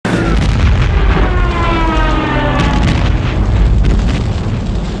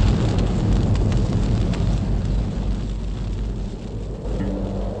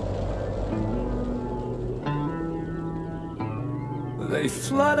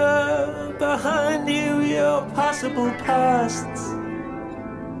further behind you your possible pasts.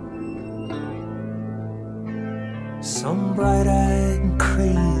 Some bright-eyed and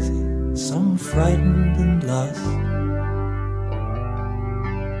crazy, some frightened and lost.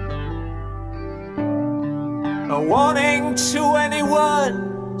 A warning to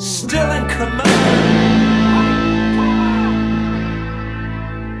anyone still in command.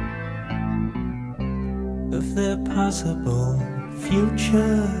 Of their possible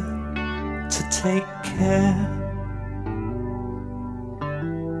future to take care.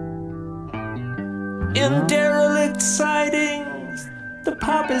 In derelict sidings, the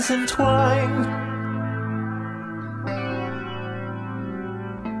poppies entwine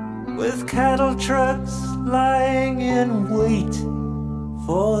with cattle trucks lying in wait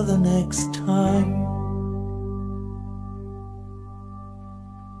for the next time.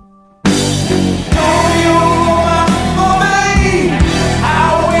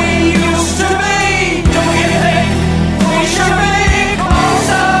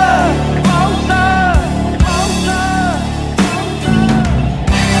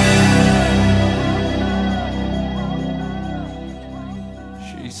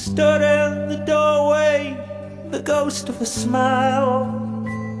 Stood in the doorway, the ghost of a smile,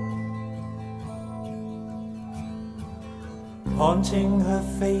 haunting her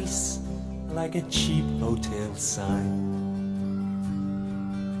face like a cheap hotel sign.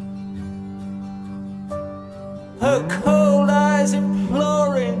 Her cold eyes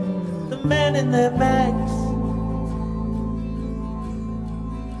imploring the men in their bags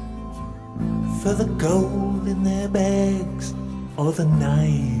for the gold in their bags or the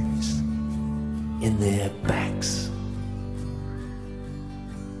knives in their backs.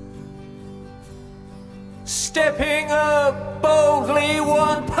 Stepping up boldly,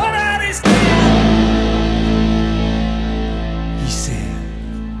 one put out his hand. He said,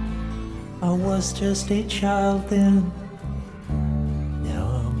 I was just a child then, now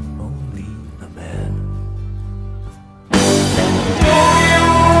I'm only a man.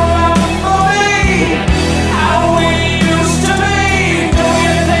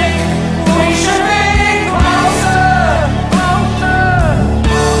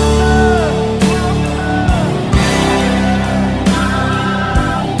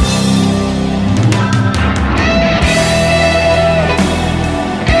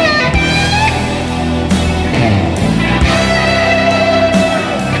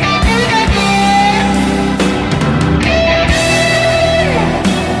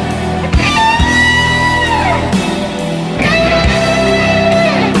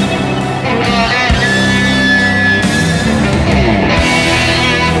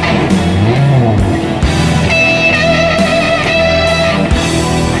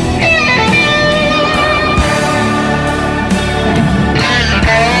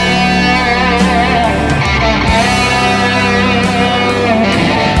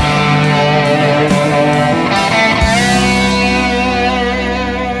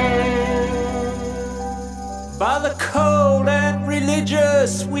 By the cold and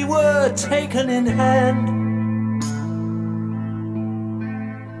religious we were taken in hand,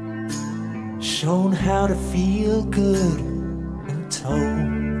 shown how to feel good and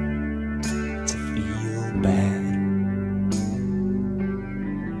told to feel bad.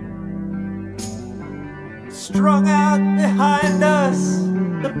 Strung out behind us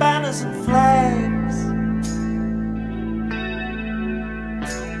the banners and flags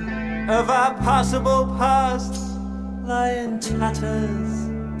of our possible past lie in tatters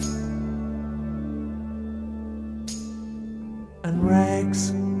and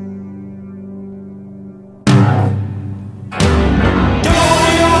rags.